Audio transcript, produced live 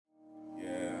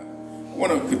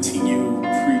want to continue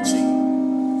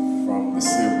preaching from the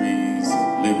series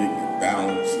of Living in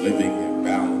Balance, Living in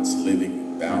Balance, Living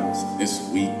in Balance. This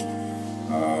week,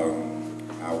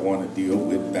 I want to deal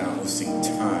with balancing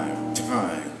time,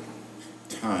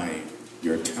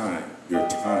 your time,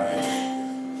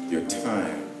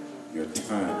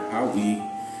 how we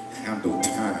handle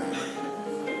time.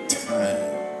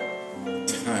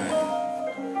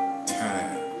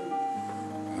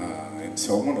 And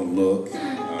so I want to look,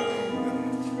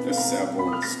 there's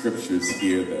several scriptures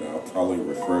here that I'll probably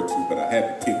refer to, but I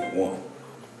had to pick one.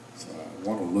 So I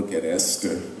want to look at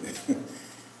Esther.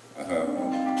 I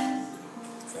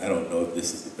don't know if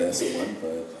this is the best one,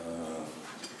 but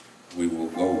we will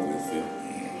go with it.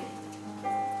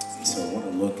 And so I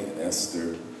want to look at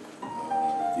Esther,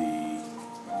 the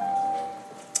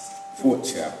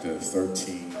 4th chapter,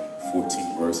 13,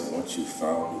 14 verse. And once you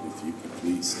found it, if you could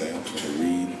please stand for the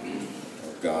reading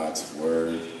of God's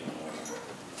word.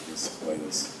 This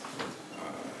place.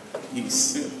 He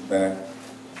sent back,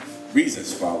 reads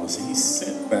as follows. He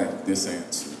sent back this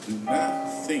answer. Do not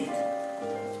think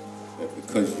that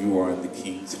because you are in the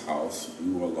king's house,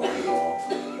 you alone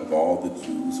of all the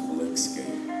Jews will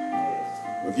escape.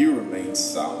 If you remain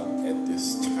silent at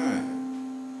this time,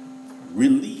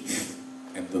 relief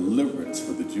and deliverance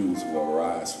for the Jews will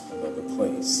arise from another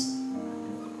place.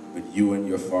 But you and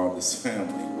your father's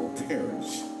family will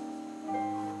perish.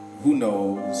 Who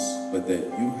knows but that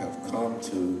you have come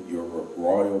to your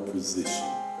royal position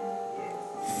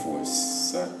for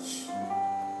such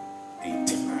a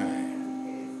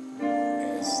time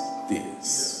as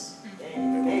this.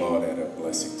 May the Lord add a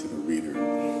blessing to the reader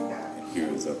and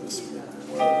hearers of this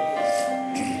written word.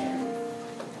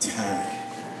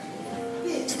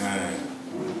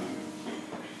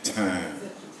 Time.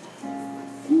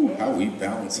 Ooh, how we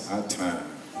balance our time.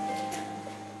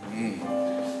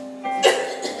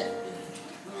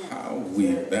 How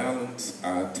we balance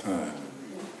our time.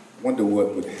 Wonder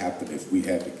what would happen if we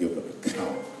had to give an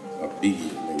account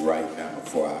immediately right now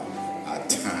for our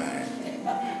time.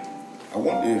 I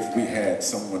wonder if we had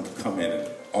someone come in and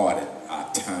audit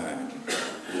our time.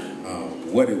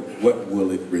 What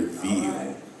will it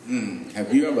reveal?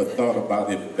 Have you ever thought about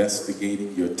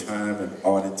investigating your time and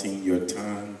auditing your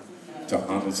time to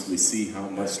honestly see how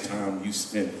much time you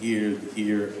spent here,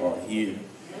 or here?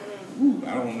 Ooh,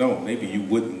 I don't know. Maybe you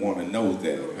wouldn't want to know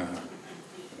that, huh?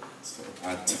 So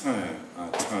our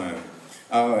time.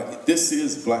 This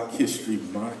is Black History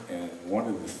Month, and one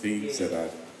of the things that I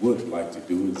would like to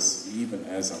do is, even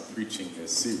as I'm preaching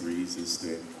this series, is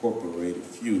to incorporate a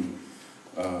few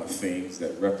things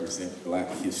that represent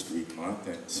Black History Month.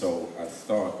 And so I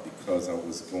thought, because I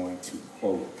was going to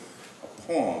quote a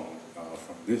poem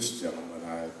from this gentleman,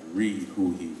 I'd read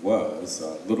who he was,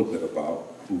 a little bit about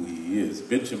who he is.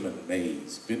 Benjamin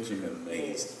Mays.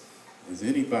 Does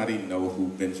anybody know who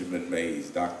Benjamin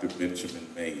Mays, Dr. Benjamin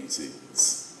Mays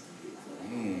is?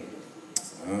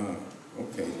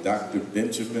 Okay, Dr.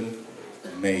 Benjamin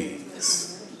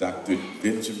Mays. Dr.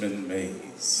 Benjamin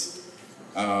Mays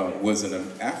was an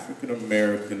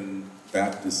African-American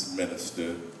Baptist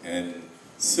minister and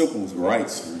civil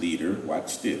rights leader,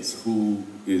 watch this, who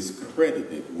is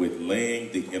credited with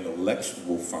laying the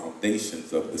intellectual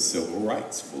foundations of the civil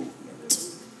rights movement.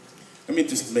 Let me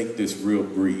just make this real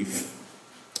brief.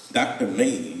 Dr.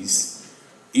 Mays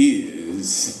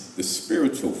is the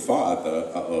spiritual father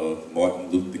of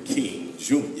Martin Luther King,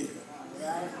 Jr.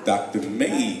 Dr.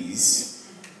 Mays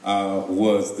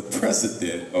was the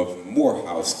president of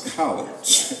Morehouse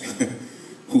College,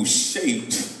 who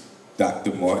shaped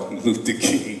Dr. Martin Luther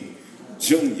King,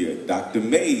 Jr. Dr.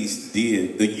 Mays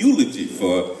did the eulogy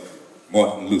for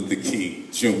Martin Luther King,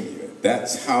 Jr.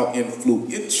 That's how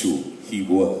influential he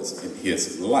was in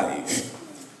his life.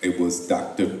 It was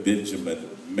Dr. Benjamin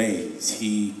Mays.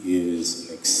 He is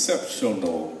an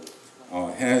exceptional,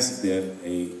 has been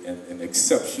an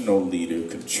exceptional leader,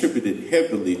 contributed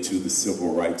heavily to the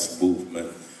civil rights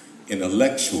movement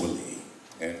intellectually.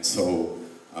 And so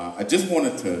I just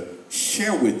wanted to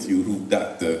share with you who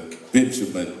Dr.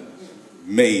 Benjamin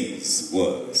Mays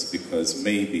was, because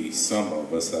maybe some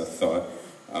of us, I thought,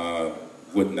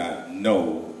 would not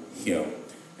know him.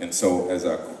 And so as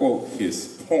I quote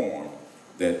his poem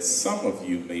that some of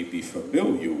you may be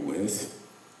familiar with,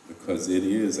 because it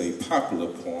is a popular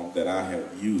poem that I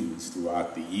have used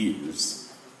throughout the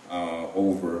years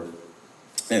over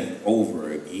and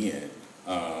over again.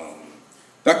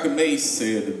 Dr. Mays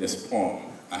said in this poem,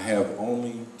 I have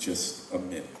only just a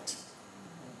minute,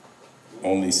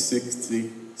 only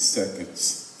 60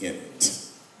 seconds in it.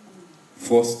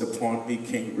 Forced upon me,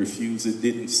 can't refuse it,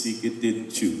 didn't seek it,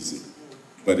 didn't choose it,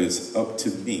 but it's up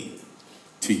to me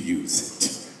to use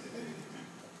it.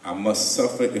 I must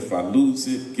suffer if I lose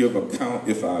it, give account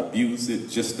if I abuse it,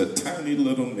 just a tiny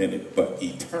little minute, but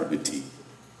eternity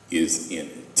is in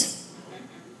it.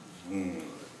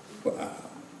 Wow.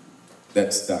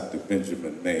 That's Dr.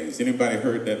 Benjamin Mays. Anybody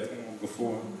heard that poem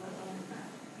before?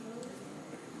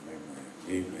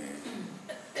 Amen.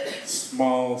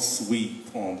 Small,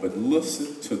 sweet poem, but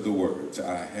listen to the words.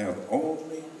 I have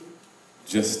only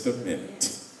just a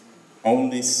minute,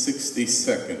 only 60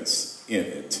 seconds in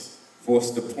it.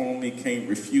 Forced upon me, can't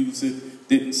refuse it,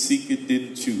 didn't seek it,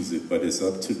 didn't choose it, but it's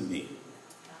up to me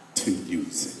to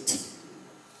use it.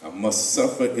 I must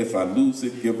suffer if I lose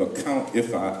it, give account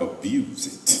if I abuse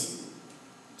it.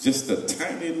 Just a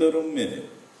tiny little minute,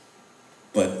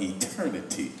 but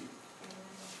eternity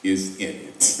is in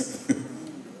it.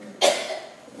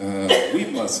 We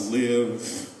must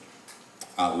live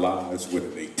our lives with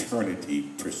an eternity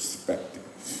perspective.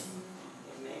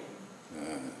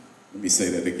 Let me say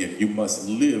that again. You must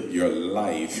live your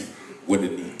life with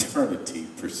an eternity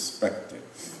perspective.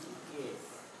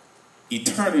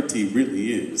 Eternity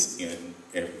really is in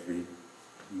every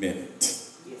minute.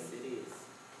 Yes, it is.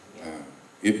 Yeah.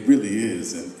 It really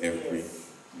is in every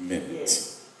minute.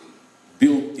 Yes.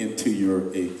 Built into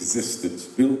your existence,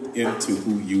 built into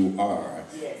who you are,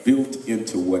 built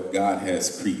into what God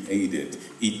has created.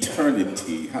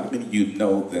 Eternity. How many of you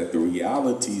know that the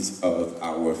realities of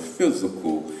our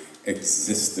physical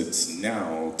existence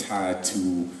now tied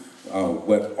to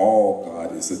what all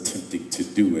God is attempting to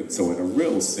do? And so in a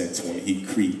real sense, when he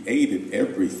created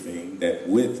everything, that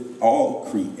with all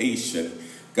creation,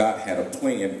 God had a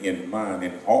plan in mind,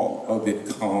 and all of it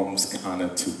comes kind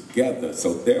of together.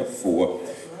 So therefore,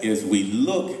 as we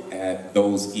look at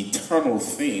those eternal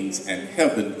things and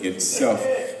heaven itself,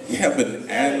 heaven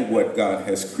and what God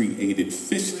has created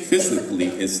physically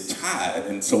is tied.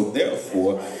 And so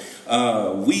therefore,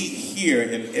 we hear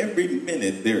in every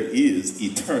minute there is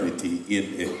eternity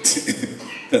in it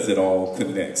because it all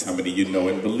connects. How many of you know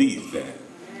and believe that?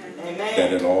 Amen.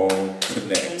 That it all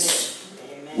connects.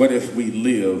 Amen. What if we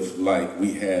live like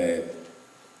we had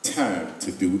time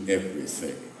to do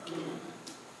everything?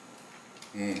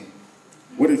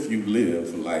 What if you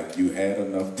live like you had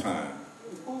enough time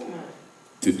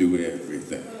to do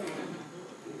everything?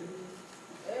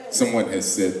 Someone has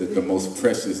said that the most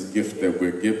precious gift that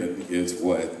we're given is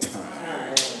what?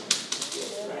 Time.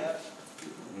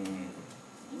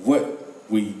 What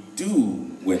we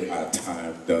do with our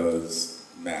time does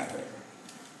matter.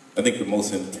 I think the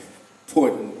most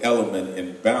important element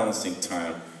in balancing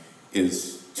time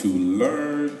is to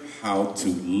learn how to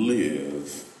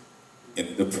live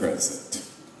in the present.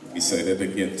 Let me say that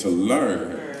again. To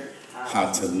learn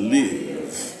how to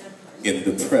live in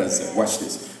the present. Watch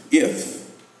this. If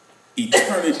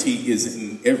eternity is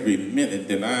in every minute,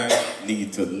 then I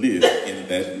need to live in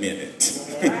that minute.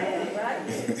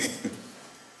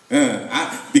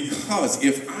 Because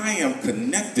if I am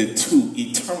connected to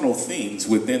eternal things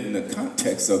within the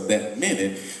context of that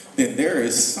minute, then there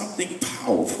is something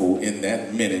powerful in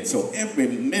that minute. So every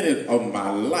minute of my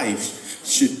life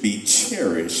should be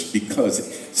cherished,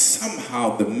 because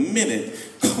somehow the minute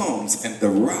comes and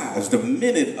derives, the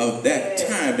minute of that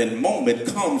time and moment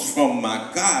comes from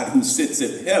my God who sits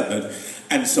in heaven.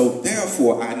 And so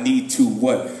therefore I need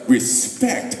to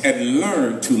respect and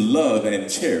learn to love and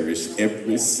cherish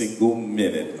every single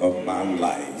minute of my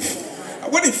life.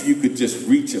 What if you could just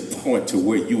reach a point to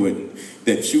where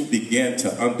that you began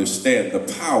to understand the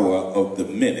power of the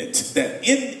minute, that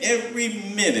in every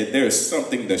minute there's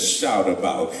something to shout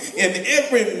about. In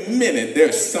every minute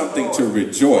there's something to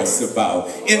rejoice about.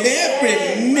 In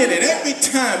every minute, every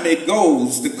time it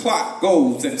goes, the clock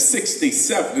goes and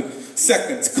 67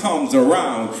 seconds comes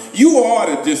around, you ought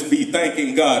to just be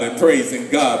thanking God and praising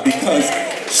God, because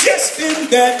just in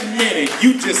that minute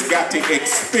you just got to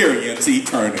experience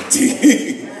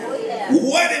eternity.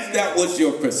 What if that was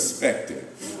your perspective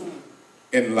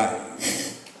in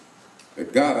life?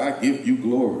 That God, I give you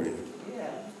glory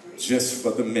just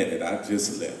for the minute I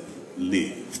just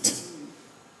lived.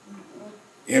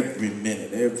 Every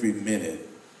minute,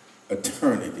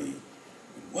 eternity.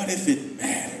 What if it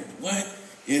mattered? What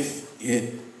if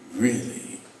it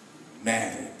really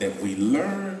mattered that we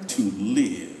learn to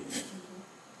live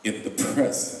in the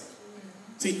present?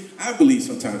 See, I believe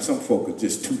sometimes some folk are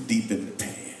just too deep in the past.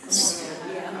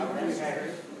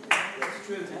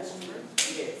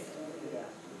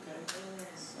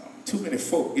 Too many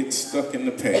folk get stuck in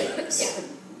the past.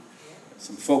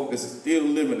 Some folk that's still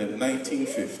living in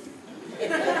 1950.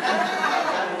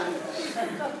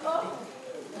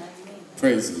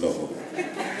 Praise the Lord.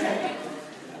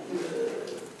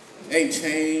 Ain't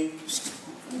changed.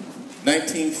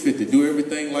 1950. Do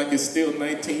everything like it's still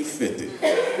 1950.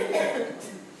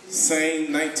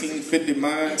 Same 1950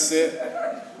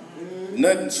 mindset.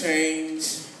 Nothing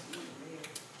changed.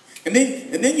 And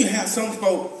then you have some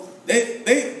folk,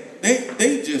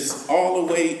 they just all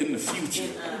the way in the future.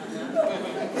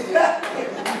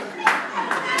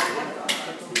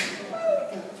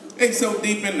 They so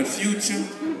deep in the future.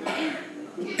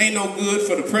 Ain't no good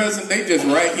for the present. They just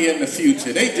right here in the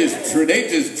future. They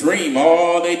just dream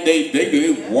all day.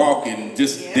 They walking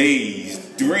just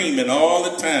dazed, dreaming all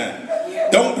the time.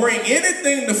 Don't bring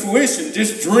anything to fruition.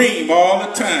 Just dream all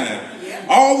the time.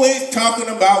 Always talking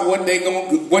about what they gonna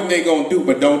do,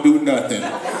 but don't do nothing.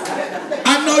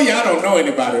 I know y'all don't know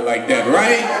anybody like that,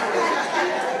 right?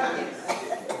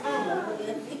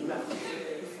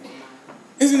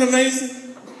 Isn't it amazing?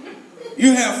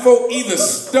 You have folk either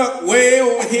stuck way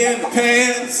over here in the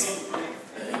past.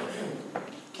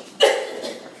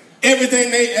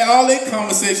 All their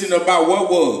conversation about what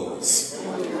was.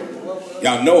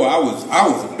 Y'all know I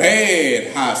was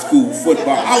bad high school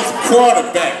football. I was a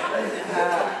quarterback.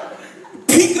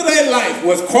 Peak of their life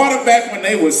was quarterback when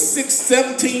they was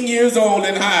 17 years old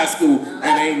in high school, and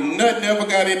ain't nothing ever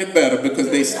got any better because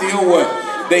they still what?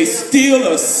 They still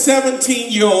a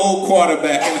 17-year-old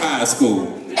quarterback in high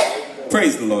school.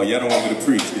 Praise the Lord. Y'all don't want me to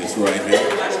preach this right here.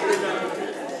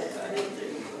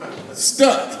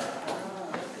 Stuck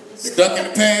in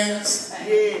the past.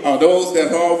 Are those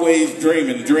that always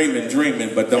dreaming,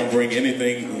 but don't bring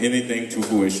anything to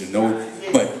fruition. No,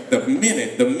 but the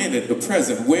minute, the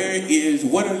present.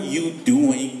 What are you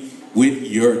doing with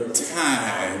your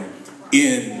time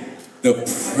in the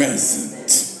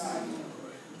present?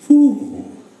 Whew.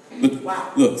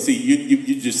 Look. See,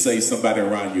 you just say somebody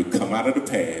around you, come out of the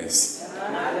past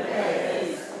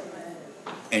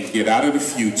and get out of the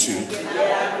future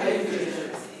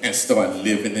and start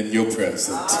living in your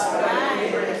present.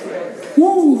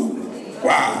 Woo!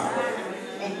 Wow.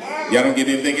 Y'all don't get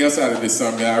anything else out of this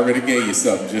sermon. I already gave you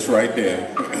something just right there.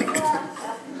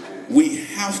 We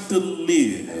have to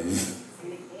live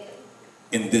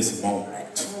in this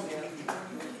moment.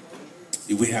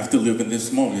 We have to live in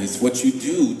this moment. It's what you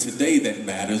do today that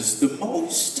matters the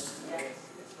most.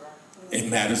 It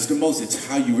matters the most. It's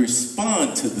how you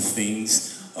respond to the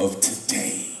things of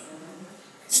today.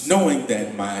 It's knowing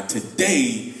that my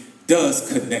today does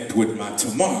connect with my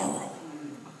tomorrow.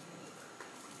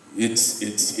 It's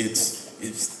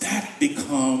that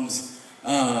becomes,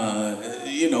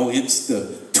 it's the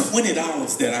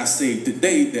 $20 that I saved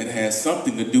today that has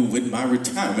something to do with my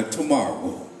retirement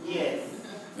tomorrow. Yes.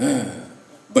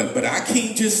 But I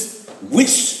can't just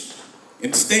wish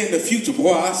and stay in the future.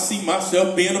 Boy, I see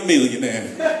myself being a millionaire.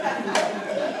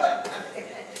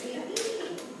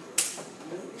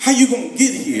 How you gonna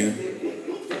get here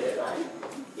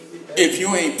if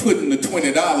you ain't putting the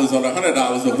 $20 or the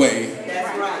 $100 away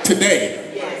today?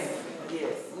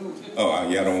 Oh,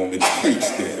 y'all don't want me to preach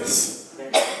this.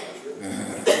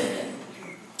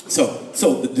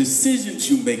 So the decisions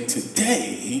you make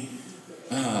today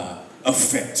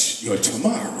affect your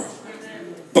tomorrow.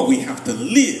 But we have to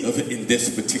live in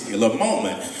this particular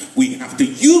moment. We have to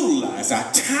utilize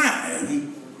our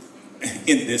time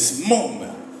in this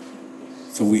moment.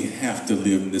 So we have to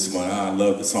live in this moment. I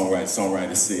love the songwriter.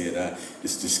 Songwriter said,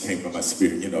 this just came from my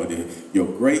spirit, your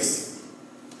grace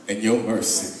and your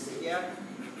mercy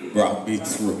brought me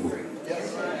through.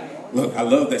 Look, I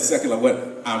love that second line.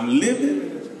 What? I'm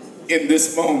living in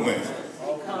this moment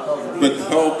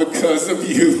because of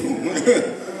you.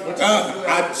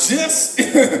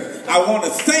 I want to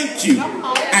thank you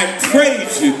and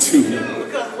praise you too.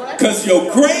 Because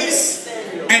your grace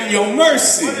and your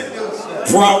mercy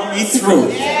brought me through.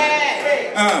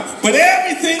 But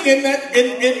everything in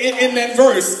that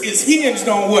verse is hinged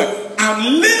on what? I'm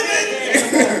living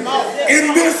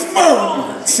in this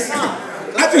moment.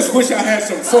 I just wish I had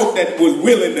some folk that was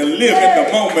willing to live in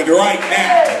the moment right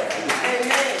now.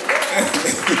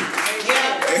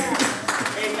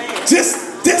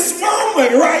 Just this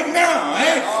moment right now.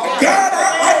 God,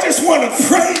 I just want to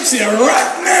praise you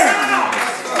right now.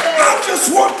 I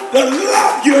just want to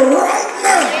love you right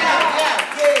now.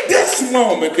 This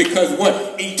moment, because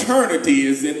what? Eternity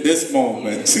is in this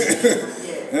moment.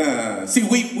 See,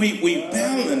 we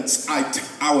balance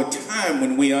our time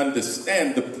when we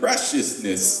understand the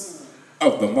preciousness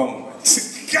of the moment.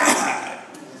 God,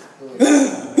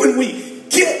 when we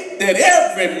get that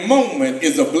every moment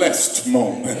is a blessed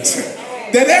moment,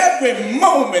 that every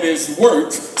moment is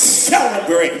worth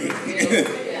celebrating.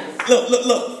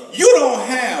 Look. You don't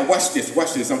have, watch this,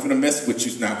 I'm going to mess with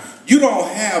you now. You don't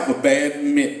have a bad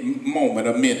moment,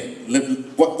 a minute.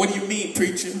 What do you mean,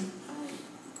 preacher?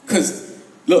 Because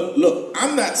Look,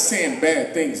 I'm not saying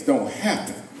bad things don't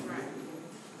happen.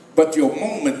 But your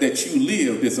moment that you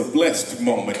lived is a blessed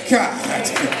moment. God.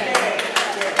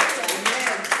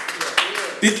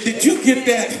 Did you get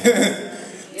that?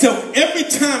 So every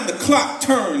time the clock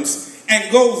turns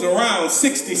and goes around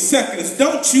 60 seconds,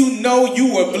 don't you know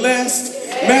you were blessed?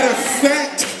 Matter of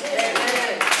fact,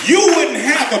 you wouldn't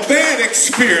have a bad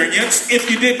experience if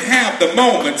you didn't have the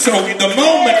moment. So the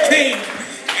moment came.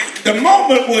 The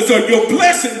moment was your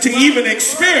blessing to even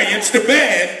experience the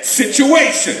bad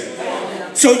situation.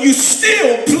 So you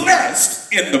still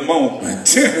blessed in the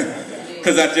moment.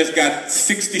 Because I just got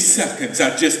 60 seconds.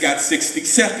 I just got 60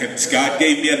 seconds. God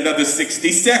gave me another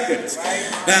 60 seconds.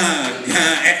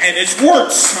 And it's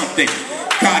worth something.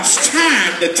 God's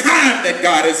time, the time that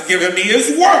God has given me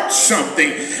is worth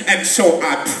something. And so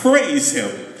I praise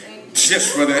him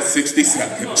just for that 60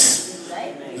 seconds.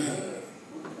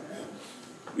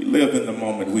 We live in the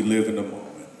moment. We live in the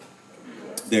moment.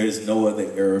 There is no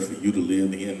other era for you to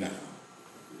live in now.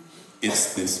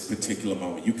 It's this particular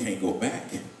moment. You can't go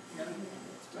back.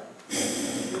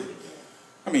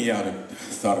 I mean, y'all have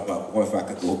thought about, what if I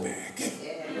could go back?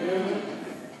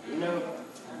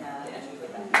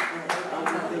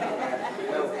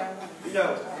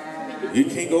 You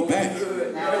can't go back.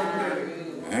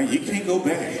 You can't go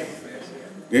back.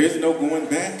 There's no going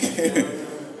back.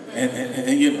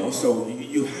 and you know, so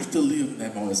you have to live in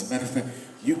that moment. As a matter of fact,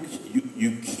 you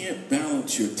can't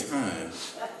balance your time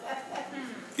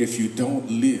if you don't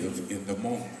live in the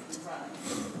moment.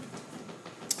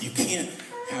 You can't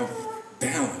have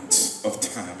balance of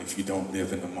time if you don't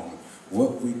live in the moment.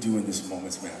 What we do in this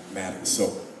moment matters.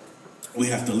 So we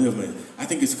have to live in it. I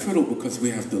think it's critical because we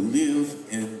have to live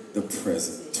in the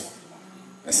present.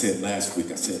 I said last week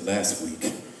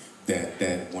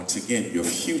that once again, your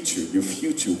future,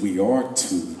 we are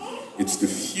to. It's the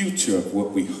future of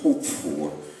what we hope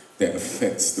for that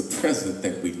affects the present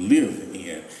that we live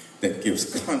in, that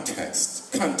gives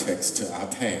context to our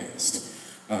past.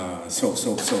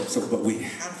 But we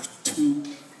have to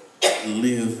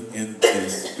live in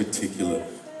this particular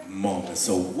moment.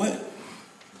 So what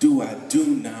do I do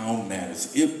now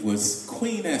matters. It was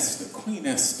Queen Esther,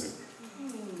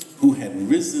 who had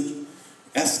risen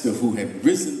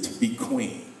to be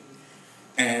queen.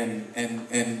 And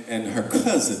her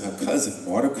cousin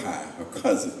Mordecai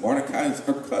is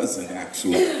her cousin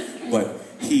actually, but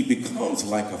he becomes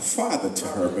like a father to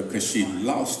her because she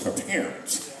lost her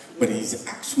parents. But he's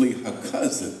actually her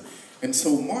cousin. And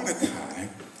so Mordecai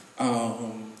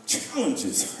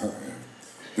challenges her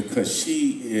because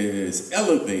she is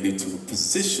elevated to a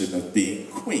position of being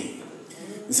queen.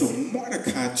 And so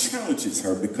Mordecai challenges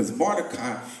her because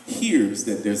Mordecai hears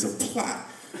that there's a plot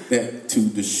to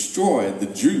destroy the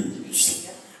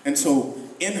Jews. And so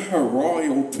in her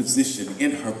royal position,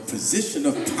 in her position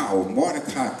of power,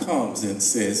 Mordecai comes and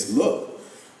says, look,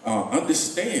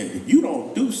 understand, if you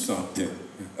don't do something,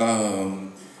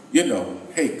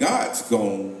 hey, God's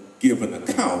going to give an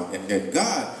account and that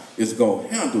God is going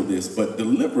to handle this, but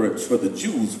deliverance for the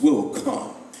Jews will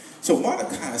come. So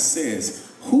Mordecai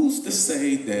says, who's to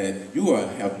say that you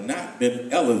have not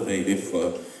been elevated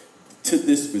to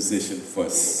this position for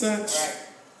such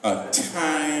a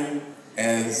time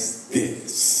as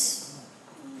this?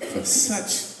 For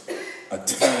such a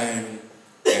time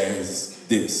as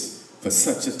this. For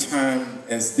such a time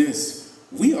as this.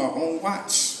 We are on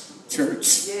watch,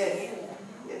 church.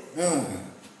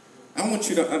 I want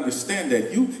you to understand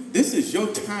that this is your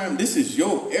time, this is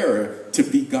your era to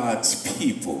be God's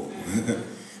people.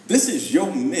 This is your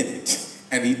minute,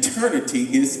 and eternity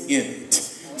is in it.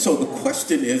 So the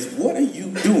question is, what are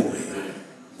you doing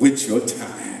with your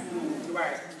time?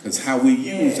 Because how we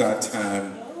use our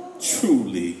time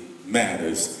truly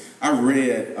matters. I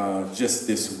read just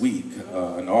this week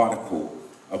an article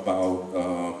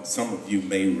about, some of you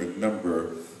may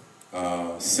remember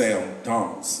Sam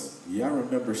Donaldson. Y'all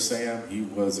remember Sam? He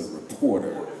was a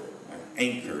reporter, an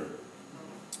anchor,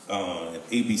 an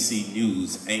ABC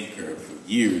News anchor for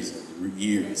years and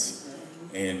years.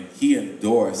 And he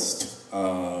endorsed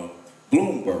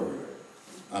Bloomberg.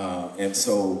 And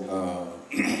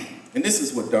this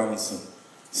is what Donaldson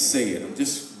said. I'm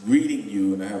just reading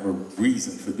you, and I have a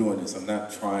reason for doing this. I'm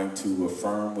not trying to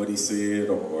affirm what he said,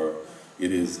 or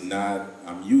it is not,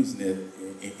 I'm using it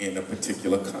in a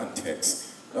particular context.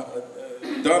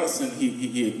 Donaldson,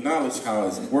 he acknowledged how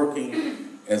as a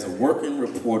working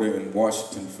reporter in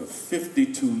Washington for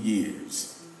 52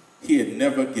 years, he had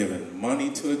never given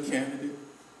money to a candidate,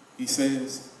 he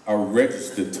says, or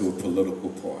registered to a political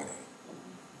party.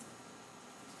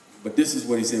 But this is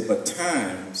what he said, but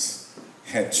times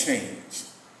had changed.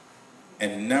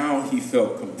 And now he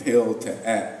felt compelled to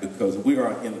act because we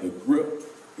are in the grip,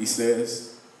 he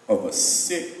says, of a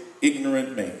sick,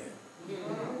 ignorant man.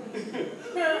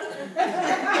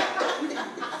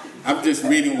 I'm just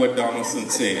reading what Donaldson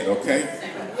said, okay?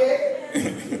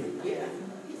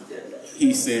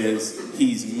 He says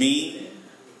he's mean,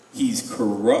 he's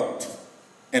corrupt,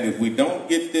 and if we don't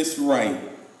get this right,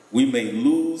 we may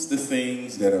lose the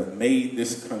things that have made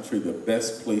this country the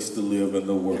best place to live in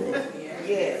the world.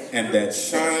 Yes. And that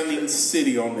shining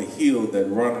city on the hill that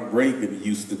Ronald Reagan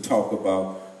used to talk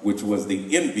about, which was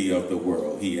the envy of the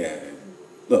world, he added.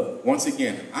 Look, once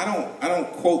again, I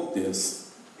don't quote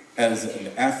this as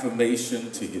an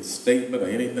affirmation to his statement or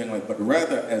anything like that, but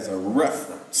rather as a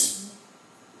reference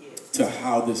to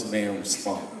how this man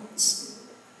responds.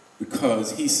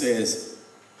 Because he says,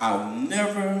 I've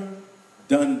never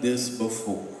done this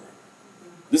before.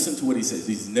 Listen to what he says.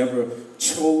 He's never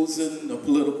chosen a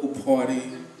political party,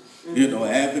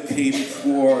 advocated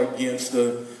for or against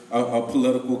a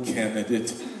political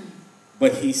candidate.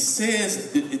 But he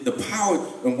says the power,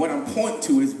 and what I'm pointing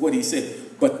to is what he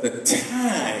said, but the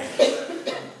time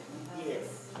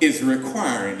is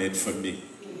requiring it for me.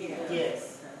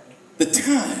 Yes. The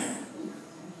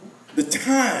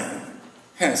time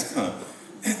has come.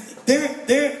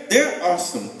 There are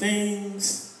some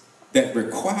things that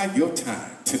require your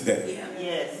time today.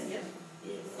 Yes.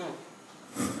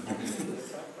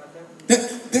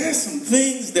 There's some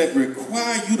things that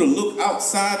require you to look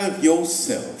outside of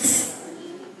yourself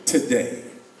today.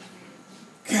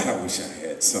 God, I wish I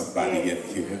had somebody in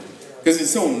here. Because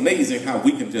it's so amazing how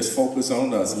we can just focus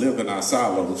on us, live in our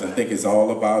silos, and think it's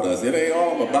all about us. It ain't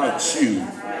all about you.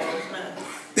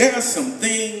 There are some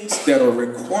things that are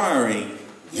requiring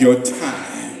your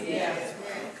time.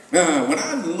 When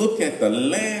I look at the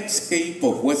landscape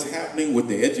of what's happening with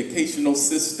the educational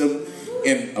system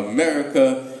in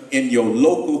America, in your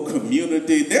local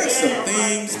community, there are some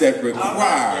things that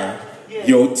require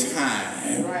your time.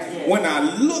 When I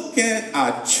look at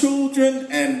our children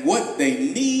and what they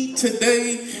need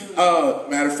today,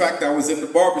 matter of fact, I was in the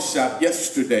barbershop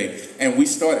yesterday and we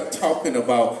started talking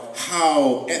about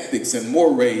how ethics and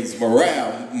morals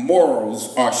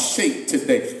are shaped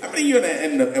today. I mean,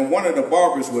 and one of the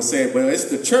barbers was saying, well, it's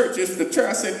the church. I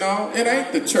said, no, it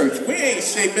ain't the church. We ain't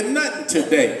shaping nothing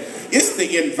today. It's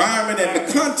the environment and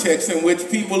the context in which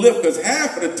people live, because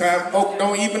half of the time folk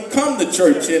don't even come to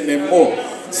church anymore.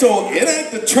 So it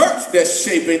ain't the church that's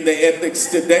shaping the ethics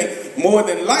today. More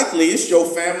than likely, it's your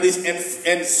families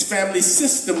and family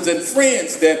systems and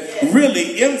friends that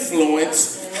really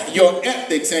influence your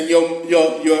ethics and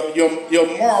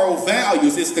your moral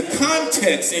values. It's the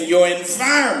context and your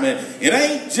environment. It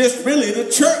ain't just really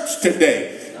the church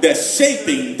today that's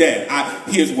shaping that.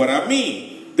 Here's what I mean.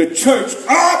 The church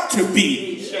ought to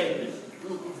be.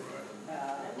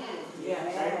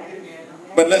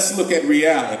 But let's look at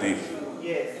reality.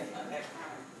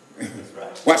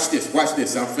 Watch this.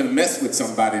 I'm finna mess with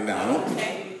somebody now.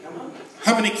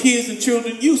 How many kids and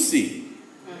children you see?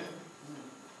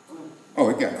 Oh,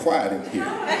 it got quiet in here.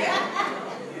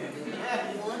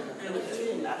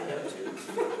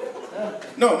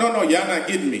 No, y'all not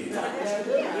getting me.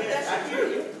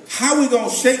 How we gonna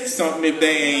shape something if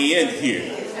they ain't in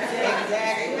here?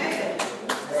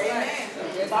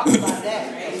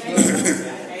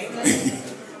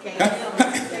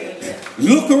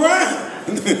 Look around.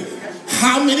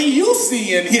 How many you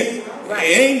see in here? There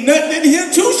ain't nothing in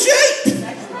here to shape.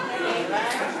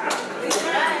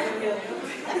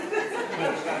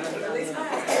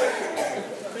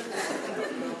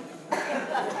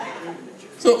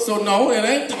 So no, it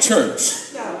ain't the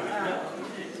church.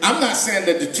 I'm not saying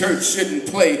that the church shouldn't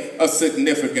play a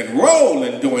significant role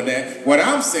in doing that. What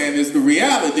I'm saying is the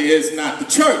reality is not the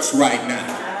church right now.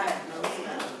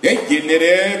 They're getting it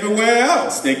everywhere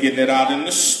else. They're getting it out in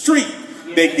the street.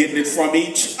 They're getting it from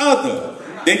each other.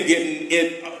 They're getting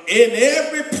it in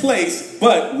every place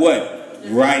but what?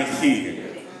 Right here.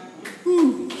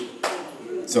 Whew.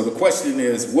 So the question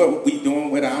is, what are we doing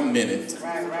with our minute?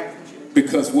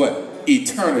 Because what?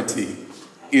 Eternity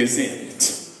is in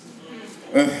it.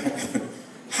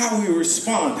 How we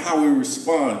respond.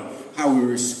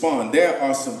 There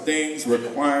are some things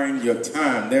requiring your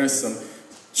time. There's some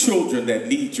children that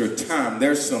need your time.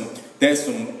 There's some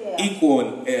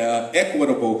equal and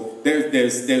equitable.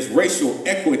 There's racial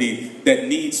equity that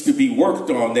needs to be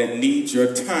worked on, that needs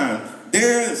your time.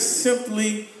 There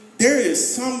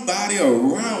is somebody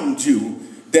around you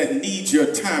that needs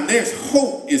your time. There's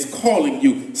hope is calling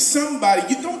you.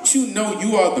 Somebody, don't you know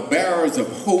you are the bearers of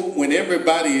hope when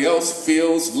everybody else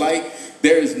feels like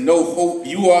there is no hope?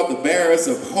 You are the bearers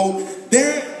of hope.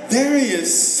 There there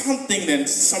is something and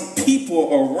some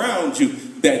people around you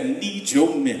that need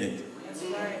your minute. That's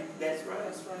right. That's right.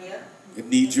 That's right. Yeah. That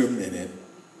need your minute.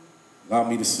 Allow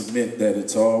me to submit that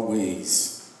it's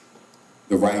always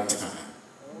the right time.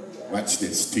 Watch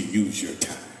this, to use your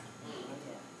time.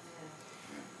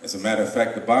 As a matter of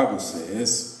fact, the Bible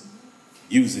says,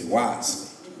 use it wisely.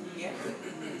 Yeah.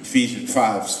 Ephesians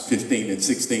 5:15 and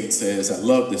 16 says, I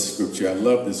love this scripture, I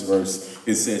love this verse.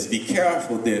 It says, be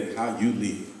careful then how you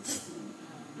live.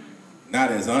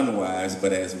 Not as unwise,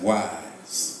 but as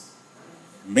wise.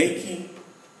 Making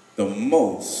the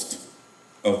most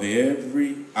of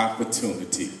every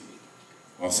opportunity.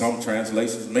 Or some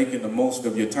translations, making the most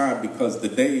of your time because the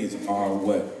days are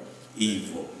what?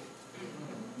 Evil.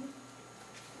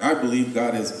 I believe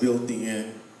God has built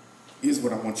in, here's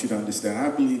what I want you to understand. I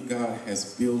believe God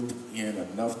has built in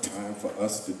enough time for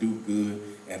us to do good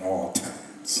at all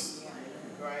times.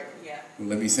 Right. Yeah. Well,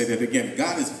 let me say that again.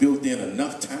 God has built in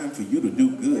enough time for you to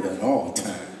do good at all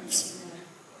times.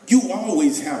 You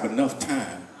always have enough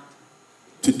time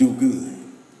to do good.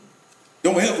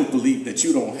 Don't ever believe that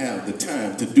you don't have the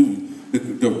time to do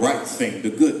the right thing, the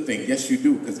good thing. Yes, you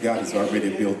do, because God has already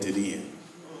built it in.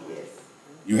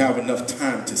 You have enough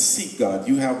time to seek God.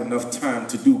 You have enough time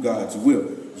to do God's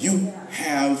will. You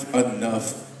have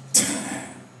enough time.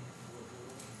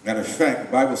 Matter of fact,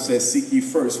 the Bible says, seek ye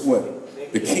first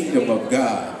what? The kingdom of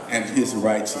God and his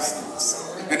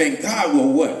righteousness. And then God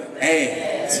will what?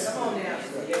 Add.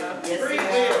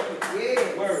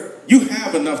 You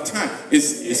have enough time.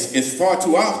 It's far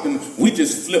too often we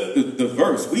just flip the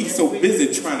verse. We so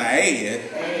busy trying to add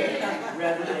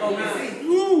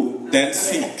than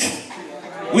seek.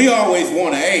 We always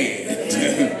want to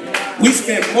add. We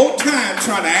spend more time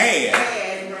trying to add.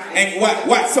 And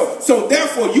what? So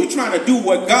therefore you trying to do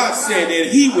what God said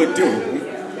that he would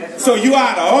do. So you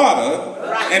out of order.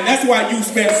 And that's why you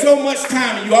spend so much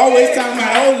time and you always talking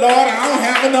about, oh Lord, I don't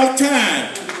have enough time.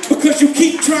 Because you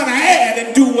keep trying to add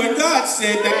and do what God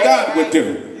said that God would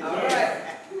do.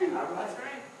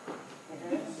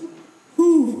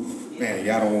 Whew. Man,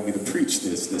 y'all don't want me to preach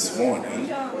this morning.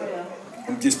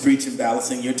 I'm just preaching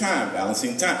balancing your time,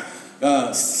 balancing time.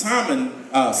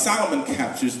 Solomon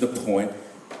captures the point.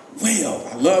 Well,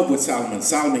 I love what Solomon,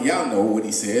 y'all know what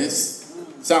he says.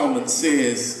 Solomon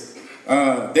says,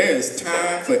 there is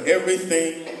time for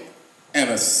everything and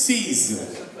a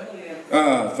season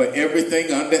for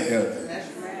everything under heaven.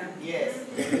 Yes.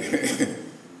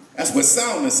 That's what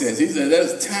Solomon says. He said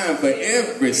there's time for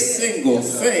every single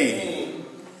thing.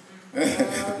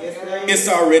 It's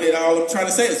already, all I'm trying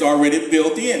to say, it's already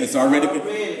built in. It's already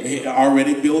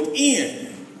built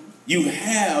in. You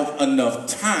have enough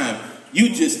time. You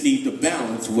just need to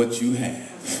balance what you have.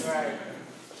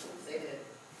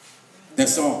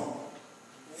 That's all.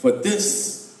 For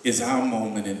this is our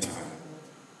moment in time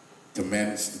to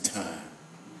manage the time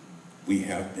we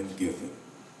have been given.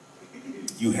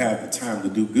 You have the time to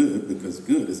do good because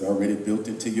good is already built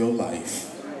into your life.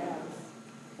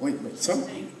 Wait a minute,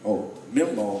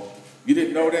 memo. You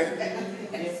didn't know that?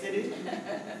 Yes, it is.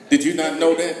 Did you not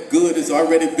know that? Good is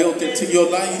already built into your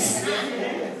life.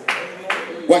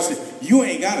 Watch this. You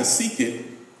ain't got to seek it.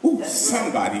 Ooh,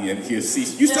 somebody in here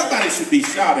sees you. Somebody should be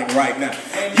shouting right now.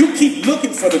 You keep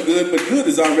looking for the good, but good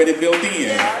is already built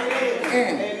in.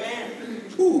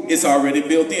 Ooh, it's already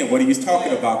built in. What are you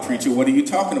talking about, preacher? What are you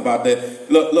talking about?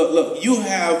 That look. You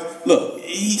have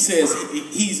he says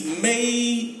he's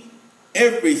made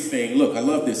everything. Look, I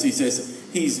love this. He says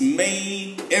he's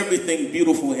made everything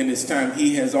beautiful in his time.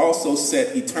 He has also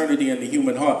set eternity in the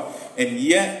human heart, and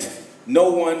yet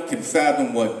no one can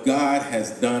fathom what God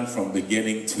has done from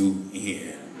beginning to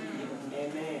end.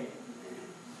 Amen.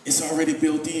 It's already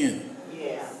built in.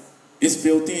 Yes. It's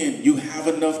built in. You have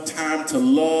enough time to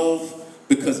love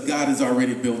because God has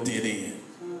already built it in.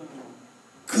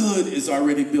 Good is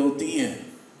already built in.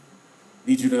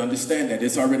 Need you to understand that.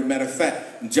 It's already, matter of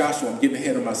fact, Joshua, I'm getting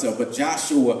ahead of myself, but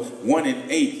Joshua 1:8,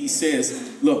 he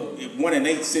says, look,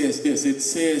 1:8 says this. It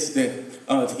says that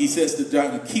he says to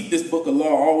Joshua, keep this book of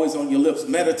law always on your lips,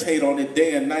 meditate on it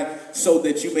day and night, so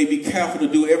that you may be careful to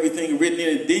do everything written in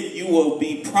it. Then you will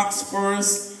be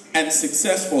prosperous and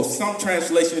successful. Some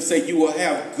translations say you will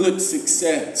have good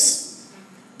success.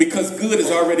 Because good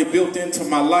is already built into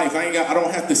my life. I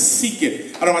don't have to seek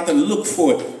it. I don't have to look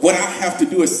for it. What I have to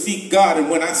do is seek God.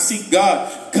 And when I seek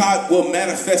God, God will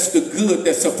manifest the good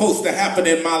that's supposed to happen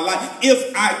in my life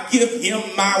if I give him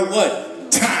my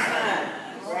what? Time.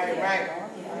 Right.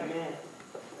 Amen.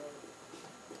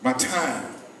 My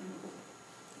time.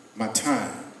 My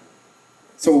time.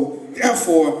 So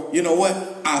therefore, you know what?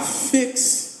 I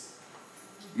fix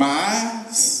my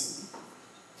eyes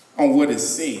on what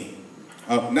is seen.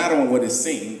 Not on what is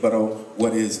seen, but on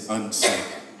what is unseen.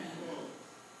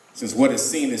 Since what is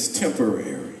seen is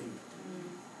temporary,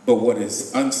 but what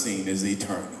is unseen is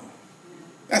eternal.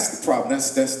 That's the problem.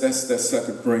 That's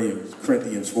 2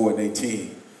 Corinthians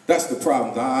 4:18. That's the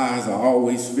problem. Our eyes are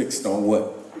always fixed on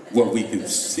what we can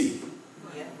see.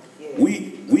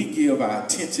 We give our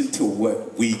attention to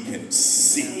what we can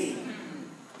see.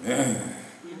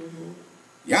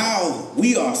 Y'all,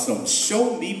 we are some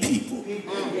show me people.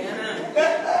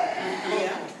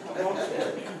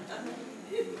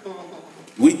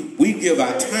 We give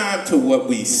our time to what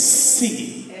we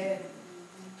see.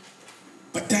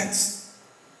 But that's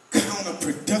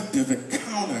counterproductive and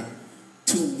counter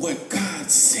to what God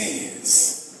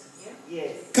says.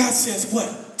 God says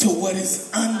what? To what is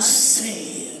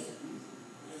unseen.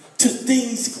 To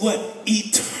things what?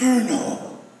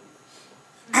 Eternal.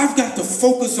 I've got to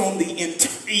focus on the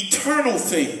eternal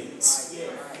things.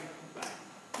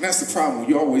 And that's the problem.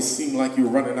 You always seem like you're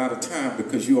running out of time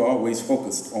because you're always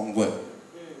focused on what?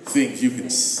 Things you can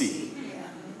see.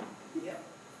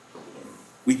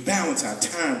 We balance our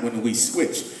time when we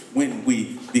switch, when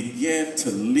we begin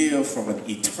to live from an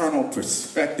eternal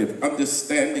perspective,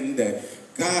 understanding that,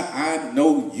 God, I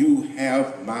know you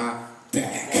have my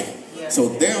back. So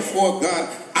therefore, God,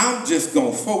 I'm just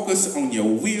going to focus on your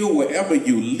will wherever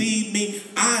you lead me.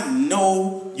 I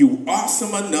know you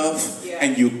awesome enough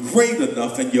and you're great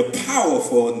enough and you're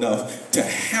powerful enough to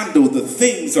handle the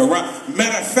things around.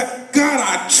 Matter of fact, God,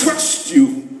 I trust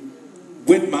you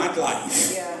with my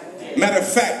life. Matter of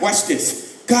fact, watch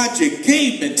this. God, you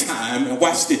gave me time, and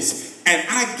watch this, and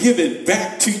I give it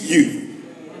back to you.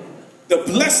 The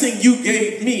blessing you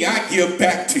gave me, I give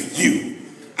back to you.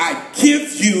 I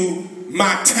give you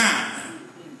my time.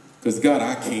 Because God,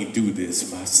 I can't do this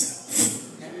myself.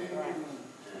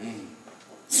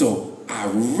 So I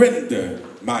render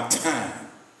my time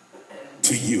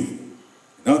to you.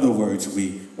 In other words,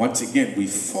 we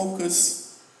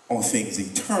focus on things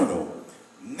eternal,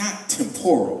 not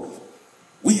temporal.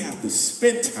 We have to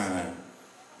spend time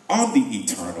on the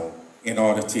eternal in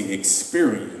order to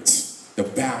experience the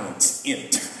balance in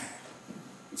time.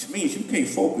 Which means you can't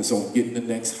focus on getting the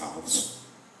next house.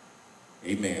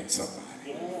 Amen,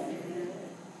 somebody.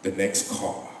 The next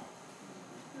car.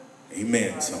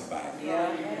 Amen, somebody.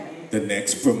 The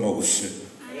next promotion.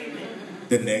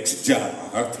 The next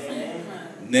job.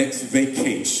 Next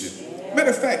vacation.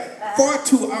 Matter of fact, far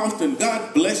too often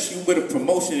God bless you with a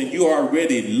promotion and you're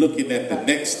already looking at the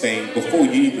next thing before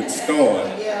you even start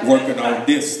working on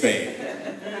this thing.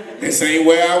 This ain't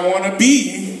where I want to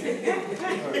be.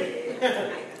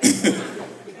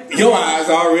 Your eyes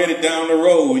already down the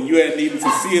road and you hadn't even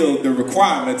fulfilled the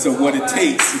requirements of what it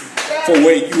takes for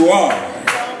where you are.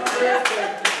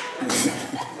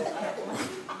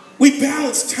 We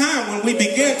balance time when we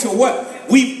begin to what?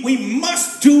 We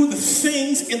must do the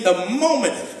things in the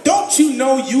moment. Don't you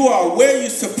know you are where you're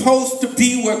supposed to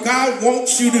be, where God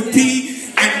wants you to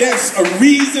be, and there's a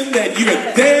reason that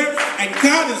you're there, and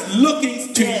God is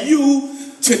looking to you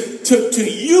to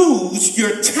use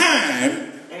your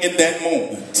time in that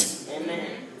moment.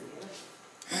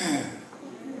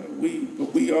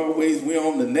 We're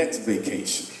on the next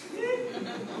vacation.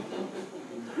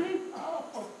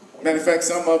 Matter of fact,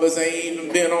 some of us ain't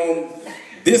even been on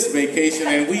this vacation,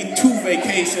 and we 2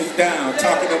 vacations down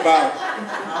talking about,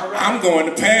 I'm going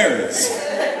to Paris.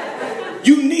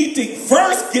 You need to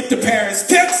first get to Paris,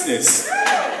 Texas.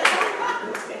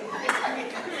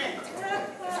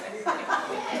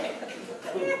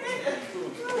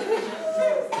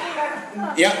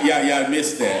 Yeah, I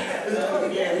missed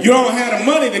that. You don't have the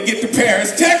money to get to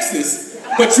Paris, Texas,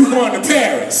 but you're going to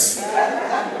Paris.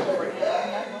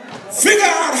 Figure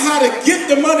out how to get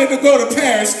the money to go to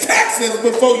Paris, Texas,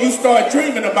 before you start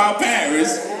dreaming about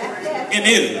Paris in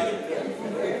Italy.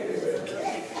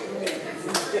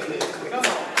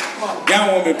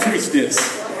 Y'all want me to preach this?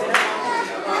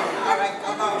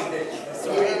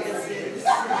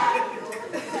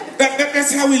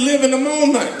 That's how we live in the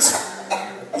moment.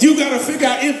 You got to figure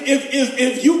out,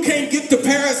 if you can't get to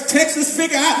Paris, Texas,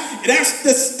 figure out, that's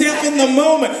the step in the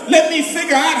moment. Let me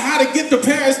figure out how to get to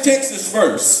Paris, Texas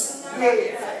first.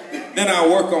 Then I'll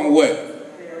work on what?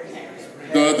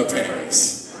 The other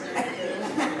Paris.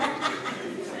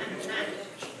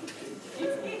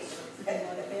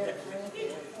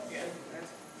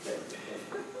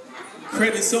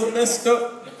 Credit so messed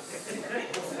up.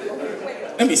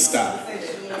 Let me stop.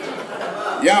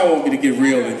 Y'all want me to get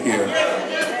real in here.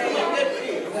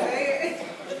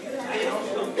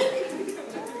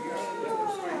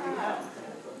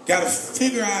 Got to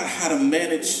figure out how to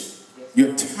manage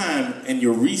your time and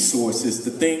your resources,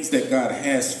 the things that God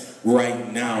has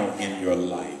right now in your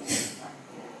life.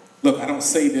 Look, I don't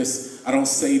say this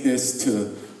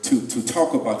to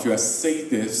talk about you. I say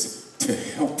this to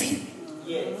help you.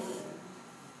 Yes.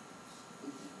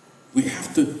 We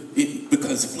have to,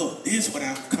 because look, here's what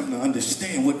I've come to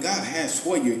understand. What God has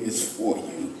for you is for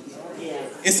you.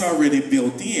 Yes. It's already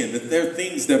built in. There are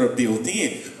things that are built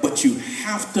in, but you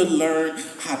have to learn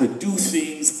how to do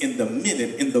things in the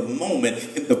minute, in the moment,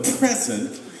 in the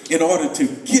present, in order to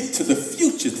get to the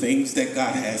future things that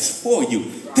God has for you.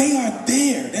 They are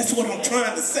there. That's what I'm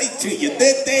trying to say to you.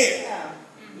 They're there.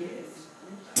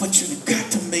 But you've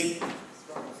got to make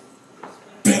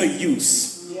better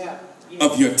use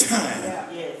of your time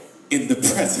in the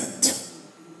present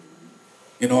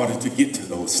in order to get to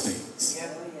those things.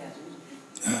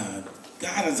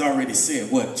 God has already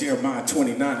said, what? Jeremiah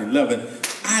 29:11.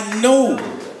 I know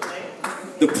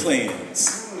the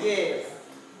plans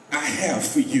I have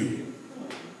for you.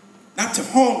 Not to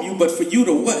harm you, but for you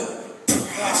to what?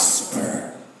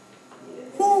 Prosper.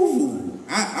 Woo.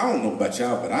 I don't know about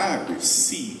y'all, but I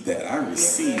received that. I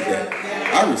received that.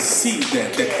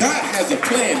 That God has a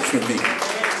plan for me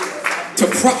to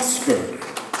prosper.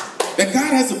 That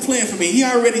God has a plan for me. He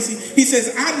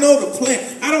says, I know the plan.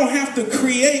 I don't have to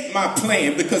create my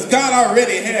plan because God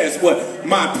already has what?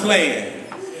 My plan.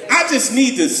 I just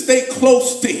need to stay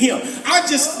close to him. I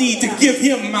just need to give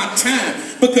him my time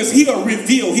because he'll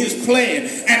reveal his plan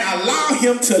and allow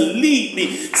him to lead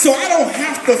me. So I don't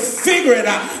have to figure it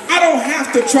out. I don't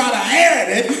have to try to add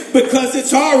it because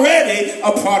it's already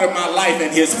a part of my life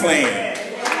and his plan.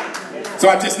 So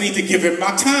I just need to give him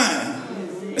my time.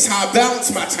 That's how I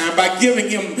balance my time, by giving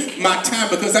him my time,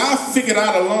 because I figured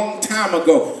out a long time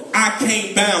ago I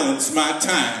can't balance my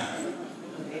time.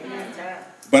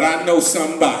 But I know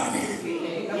somebody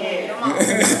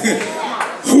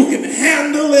who can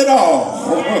handle it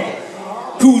all,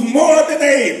 who's more than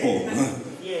able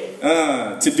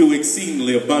to do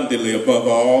exceedingly abundantly above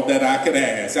all that I could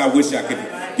ask. I wish I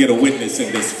could get a witness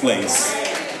in this place.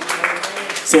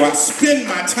 So I spend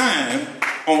my time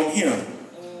on him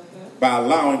by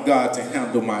allowing God to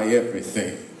handle my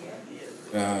everything.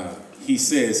 He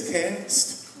says,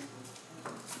 cast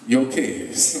your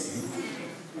cares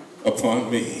upon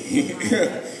me.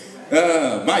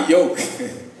 My yoke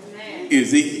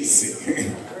is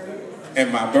easy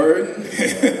and my burden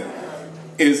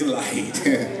is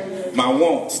light. My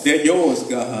wants, they're yours,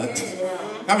 God.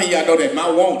 How many of y'all know that my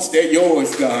wants, they're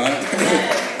yours, God?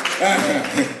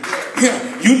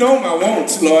 You know my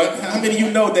wants, Lord. How many of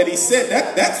you know that he said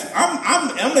that?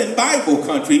 I'm in Bible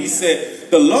country. He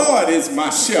said, the Lord is my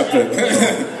shepherd.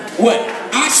 What?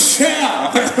 I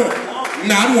shall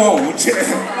not want.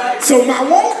 So my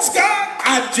wants, God,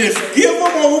 I just give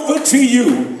them over to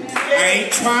you. I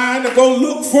ain't trying to go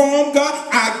look for them, God.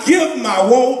 I give my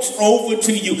wants over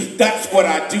to you. That's what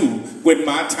I do with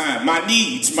my time. My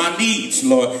needs,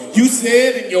 Lord. You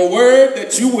said in your word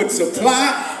that you would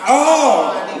supply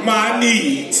all my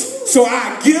needs. So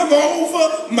I give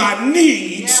over my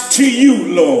needs to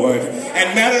you, Lord.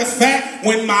 And matter of fact,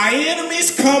 when my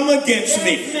enemies come against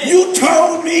me, you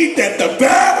told me that the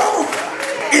battle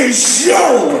is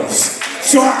yours.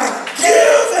 So I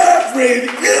give every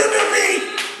enemy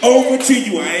over to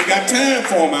you. I ain't got time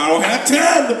for them. I don't have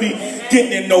time to be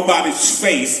getting in nobody's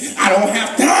face. I don't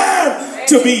have time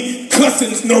to be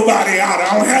cussing nobody out.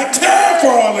 I don't have time for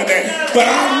all of that. But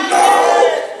I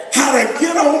know how to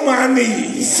get on my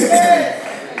knees and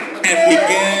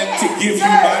begin to give you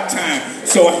my time.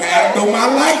 So handle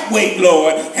my lightweight,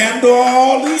 Lord. Handle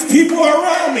all these people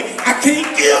around me. I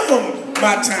can't give them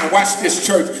my time. Watch this,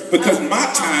 church, because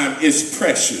my time is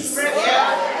precious.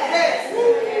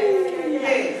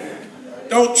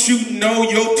 Don't you know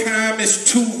your time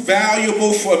is too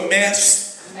valuable for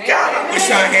mess? God, I wish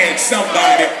I had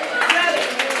somebody